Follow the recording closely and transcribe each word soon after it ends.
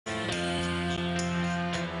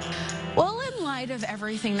light of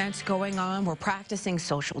everything that's going on, we're practicing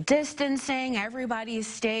social distancing, everybody's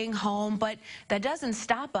staying home, but that doesn't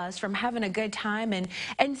stop us from having a good time and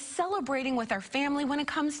celebrating with our family when it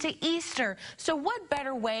comes to Easter. So what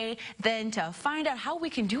better way than to find out how we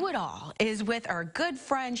can do it all is with our good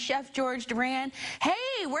friend, Chef George Duran.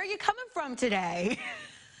 Hey, where are you coming from today?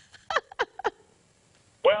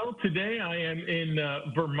 Well, today I am in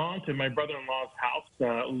Vermont in my brother-in-law's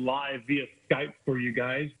house, live via Skype for you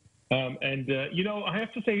guys. I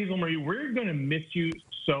have to say, Hazel Marie, we're going to miss you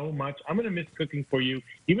so much. I'm going to miss cooking for you.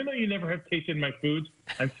 Even though you never have tasted my foods,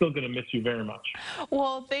 I'm still going to miss you very much.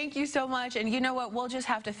 Well, thank you so much. And you know what? We'll just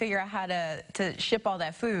have to figure out how to ship all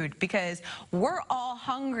that food because we're all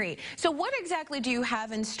hungry. So what exactly do you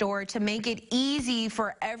have in store to make it easy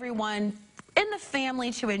for everyone in the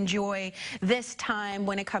family to enjoy this time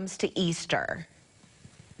when it comes to Easter?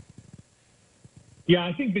 Yeah,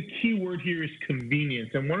 I think the key word here is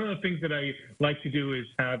convenience. And one of the things that I like to do is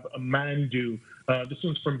have a mandu. This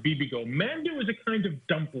one's from Bibigo. Mandu is a kind of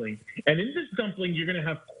dumpling. And in this dumpling, you're going to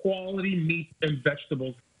have quality meat and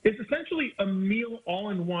vegetables. It's essentially a meal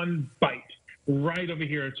all in one bite right over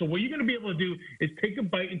here. So what you're going to be able to do is take a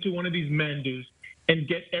bite into one of these mandus and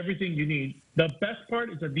get everything you need. The best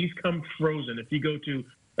part is that these come frozen. If you go to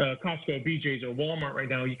Costco, BJ's, or Walmart right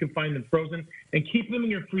now, you can find them frozen and keep them in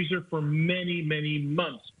your freezer for many, many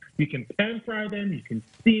months. You can pan fry them, you can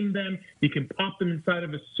steam them, you can pop them inside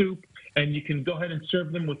of a soup, and you can go ahead and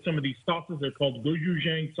serve them with some of these sauces. They're called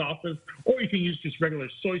gochujang sauces, or you can use just regular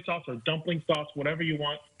soy sauce or dumpling sauce, whatever you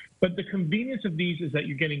want. But the convenience of these is that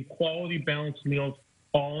you're getting quality, balanced meals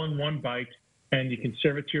all in one bite, and you can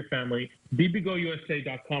serve it to your family.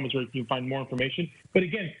 BBGOUSA.com is where you can find more information. But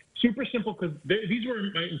again, super simple because these were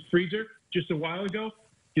in my freezer just a while ago.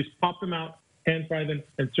 Just pop them out, pan fry them,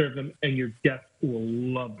 and serve them, and your guests will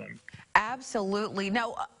love them. Absolutely.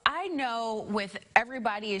 Now, I know with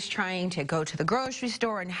everybody is trying to go to the grocery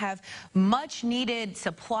store and have much needed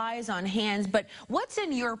supplies on hand, but what's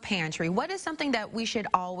in your pantry? What is something that we should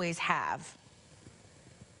always have?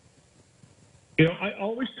 You know, I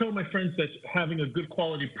always tell my friends that having a good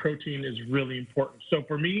quality protein is really important. So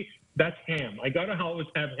for me, that's ham. I got to always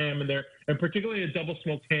have ham in there, and particularly a double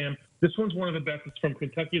smoked ham. This one's one of the best. It's from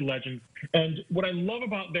Kentucky Legends. And what I love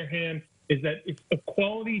about their ham is that it's a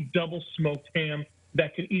quality double smoked ham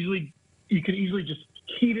that you can easily just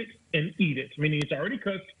heat it and eat it, meaning it's already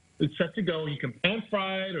cooked, it's set to go. You can pan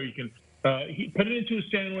fry it, or you can put it into a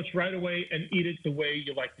sandwich right away and eat it the way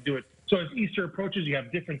you like to do it. So as Easter approaches, you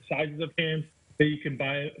have different sizes of hams that you can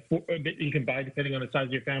buy depending on the size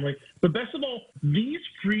of your family. But best of all, these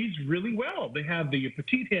freeze really well. They have the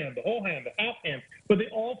petite ham, the whole ham, the half ham, but they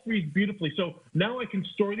all freeze beautifully. So now I can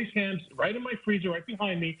store these hams right in my freezer right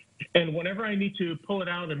behind me, and whenever I need to pull it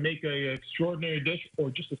out and make an extraordinary dish or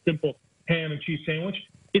just a simple ham and cheese sandwich,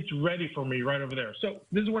 it's ready for me right over there. So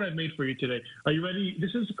this is what I've made for you today. Are you ready?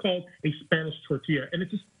 This is called a Spanish tortilla, and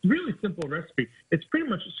it's a really simple recipe. It's pretty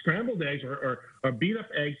much scrambled eggs or beat up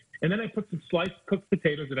eggs, and then I put some sliced cooked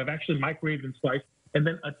potatoes that I've actually microwaved and sliced, and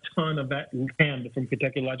then a ton of that ham from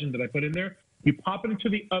Kentucky Legend that I put in there. You pop it into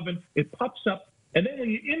the oven, it pops up, and then when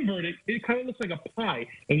you invert it, it kind of looks like a pie,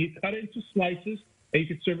 and you cut it into slices, and you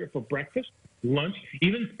can serve it for breakfast, lunch,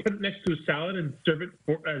 even put it next to a salad and serve it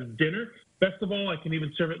as dinner. Best of all, I can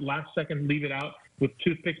even serve it last second, leave it out with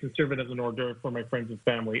toothpicks and serve it as an hors d'oeuvre for my friends and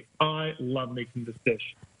family. I love making this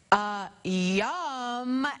dish.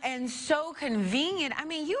 Yum, and so convenient. I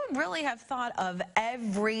mean, you really have thought of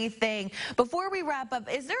everything. Before we wrap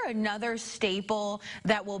up, is there another staple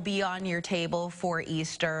that will be on your table for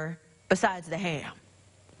Easter besides the ham?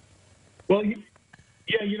 Well,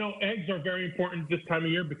 yeah, you know, eggs are very important this time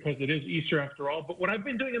of year because it is Easter after all. But what I've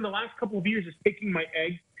been doing in the last couple of years is taking my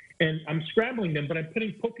eggs and I'm scrambling them, but I'm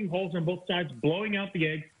poking holes on both sides, blowing out the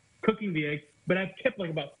eggs, cooking the eggs. But I've kept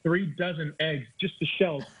like about 3 dozen eggs, just the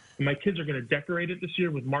shells. And my kids are going to decorate it this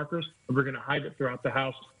year with markers, and we're going to hide it throughout the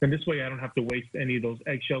house. And this way I don't have to waste any of those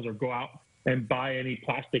eggshells or go out and buy any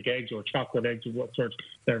plastic eggs or chocolate eggs of what sorts.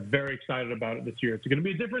 They're very excited about it this year. It's going to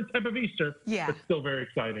be a different type of Easter, but still very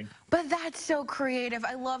exciting. But that's so creative.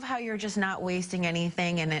 I love how you're just not wasting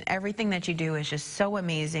anything, and then everything that you do is just so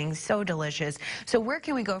amazing, so delicious. So where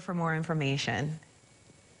can we go for more information?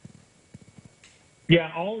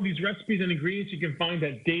 Yeah, all of these recipes and ingredients you can find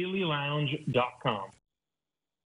at dailylounge.com.